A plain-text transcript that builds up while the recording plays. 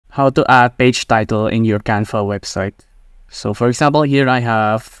how to add page title in your Canva website. So for example, here I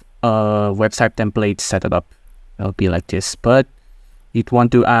have a website template set it up. It'll be like this, but you'd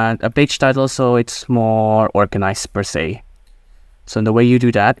want to add a page title so it's more organized per se. So the way you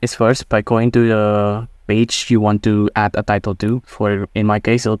do that is first by going to the page you want to add a title to. For in my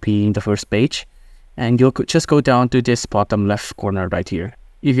case, it'll be in the first page, and you'll just go down to this bottom left corner right here.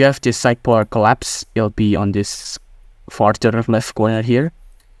 If you have this sidebar collapse, it'll be on this farther left corner here.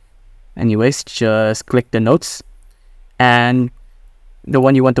 Anyways, just click the notes, and the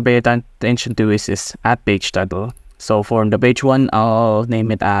one you want to pay attention to is this add page title. So for the page one, I'll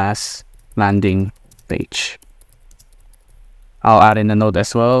name it as landing page. I'll add in a note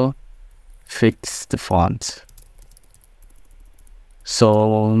as well, fix the font,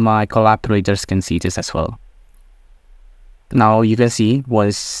 so my collaborators can see this as well. Now you can see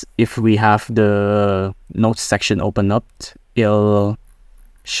if we have the notes section open up, it'll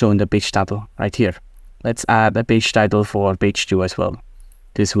show the page title right here. Let's add a page title for page 2 as well.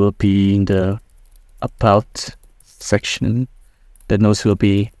 This will be in the about section. The notes will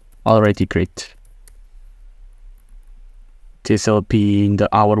be already great. This will be in the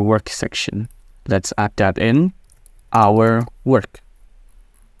our work section. Let's add that in our work.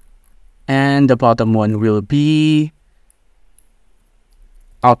 And the bottom one will be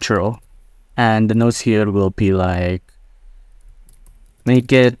outro. And the notes here will be like,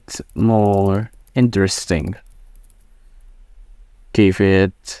 make it more interesting. Give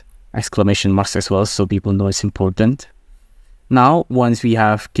it exclamation marks as well so people know it's important. Now, once we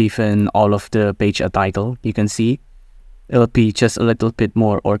have given all of the page a title, you can see it'll be just a little bit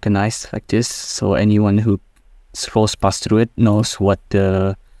more organized like this, so anyone who scrolls past through it knows what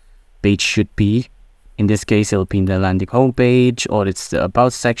the page should be. In this case, it'll be in the landing homepage, or it's the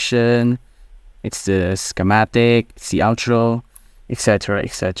about section, it's the schematic, it's the outro, etc,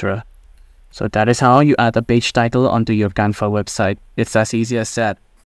 etc. So that is how you add a page title onto your Canva website. It's as easy as that.